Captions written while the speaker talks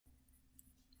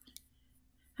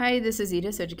Hi, this is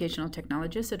Edith, Educational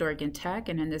Technologist at Oregon Tech,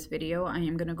 and in this video I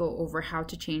am going to go over how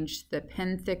to change the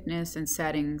pen thickness and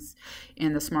settings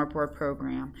in the Smartboard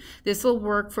program. This will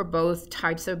work for both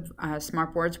types of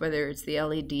Smartboards, whether it's the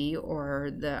LED or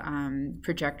the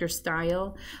projector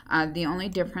style. The only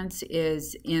difference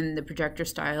is in the projector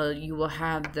style you will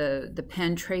have the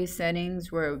pen tray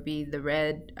settings where it would be the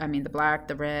black,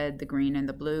 the red, the green, and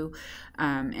the blue,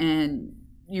 and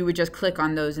you would just click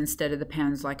on those instead of the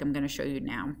pens like I'm going to show you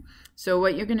now. So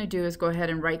what you're going to do is go ahead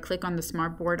and right click on the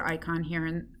Smartboard icon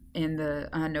here in the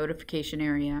notification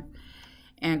area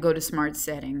and go to Smart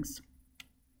Settings.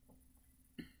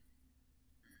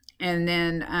 And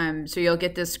then so you'll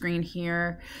get this screen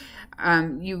here.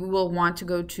 You will want to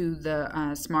go to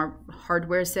the smart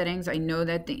hardware settings. I know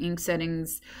that the ink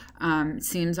settings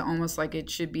seems almost like it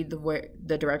should be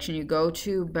the direction you go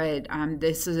to, but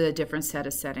this is a different set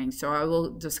of settings. So I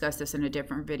will discuss this in a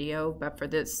different video, but for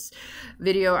this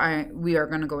video we are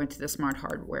going to go into the smart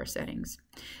hardware settings.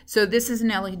 So this is an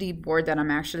LED board that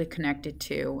I'm actually connected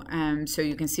to. So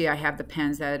you can see I have the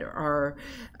pens that are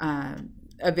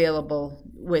available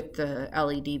with the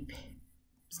LED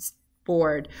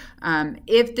board.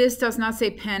 If this does not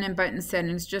say pen and button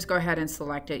settings, just go ahead and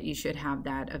select it. You should have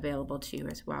that available to you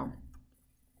as well.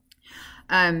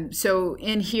 So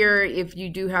in here, if you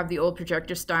do have the old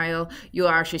projector style, you'll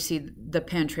actually see the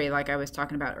pen tray like I was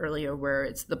talking about earlier, where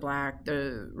it's the black,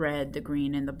 the red, the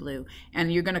green, and the blue.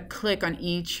 And you're going to click on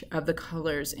each of the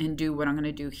colors and do what I'm going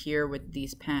to do here with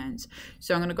these pens.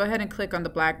 So I'm going to go ahead and click on the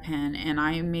black pen, and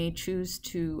I may choose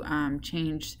to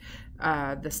change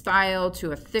the style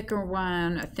to a thicker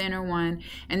one, a thinner one,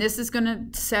 and this is going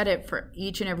to set it for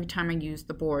each and every time I use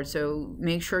the board. So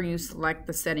make sure you select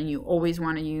the setting you always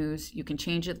want to use. You can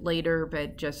change it later,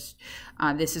 but just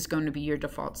this is going to be your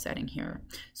default setting here.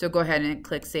 So go ahead and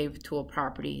click Save Tool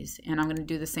Properties, and I'm going to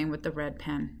do the same with the red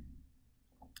pen.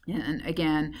 And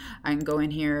again, I can go in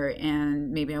here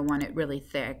and maybe I want it really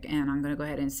thick, and I'm going to go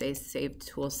ahead and say Save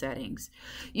Tool Settings.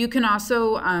 You can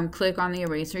also click on the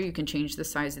eraser. You can change the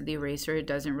size of the eraser. It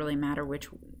doesn't really matter which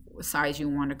size you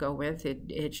want to go with.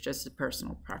 It's just a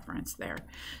personal preference there.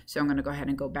 So I'm going to go ahead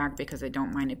and go back because I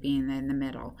don't mind it being in the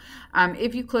middle.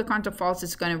 If you click on defaults,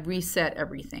 it's going to reset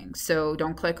everything. So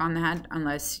don't click on that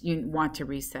unless you want to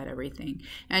reset everything.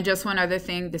 And just one other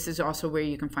thing, this is also where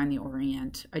you can find the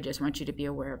orient. I just want you to be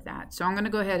aware of that. So I'm going to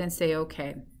go ahead and say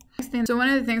OK. So one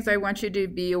of the things I want you to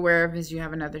be aware of is you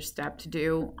have another step to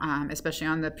do, especially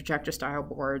on the projector style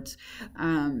boards.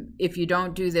 If you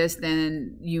don't do this,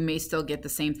 then you may still get the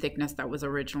same thickness that was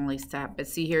originally set. But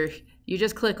see here, you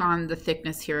just click on the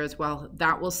thickness here as well.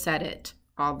 That will set it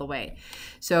all the way.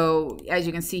 So as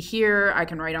you can see here, I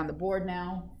can write on the board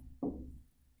now,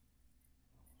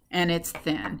 and it's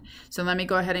thin. So let me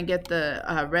go ahead and get the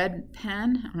red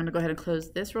pen. I'm going to go ahead and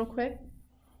close this real quick.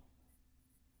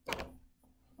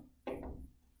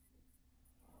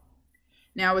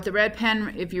 Now with the red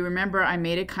pen, if you remember, I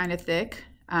made it kind of thick.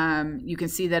 You can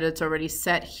see that it's already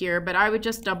set here, but I would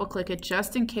just double click it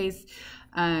just in case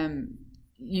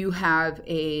you have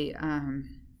a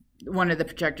one of the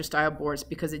projector style boards,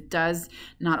 because it does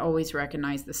not always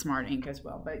recognize the smart ink as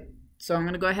well. But so I'm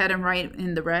going to go ahead and write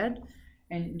in the red,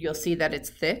 and you'll see that it's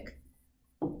thick.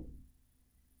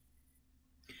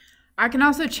 I can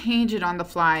also change it on the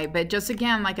fly, but just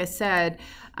again, like I said,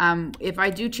 if I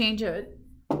do change it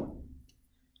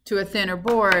to a thinner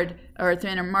board or a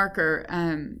thinner marker,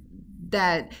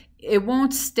 that it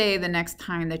won't stay the next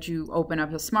time that you open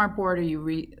up a Smartboard or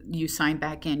you sign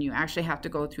back in. You actually have to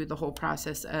go through the whole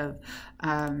process of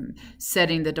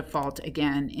setting the default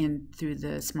again in through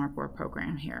the Smartboard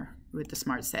program here with the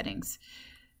smart settings.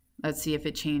 Let's see if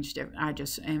it changed it. I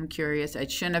just am curious. I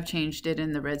shouldn't have changed it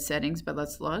in the red settings, but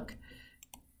let's look.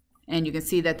 And you can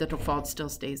see that the default still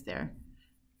stays there.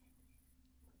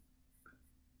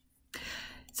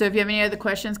 So if you have any other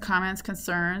questions, comments,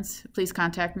 concerns, please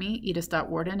contact me,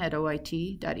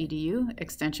 edith.warden@oit.edu,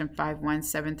 extension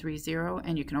 51730,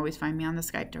 and you can always find me on the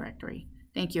Skype directory.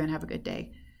 Thank you and have a good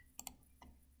day.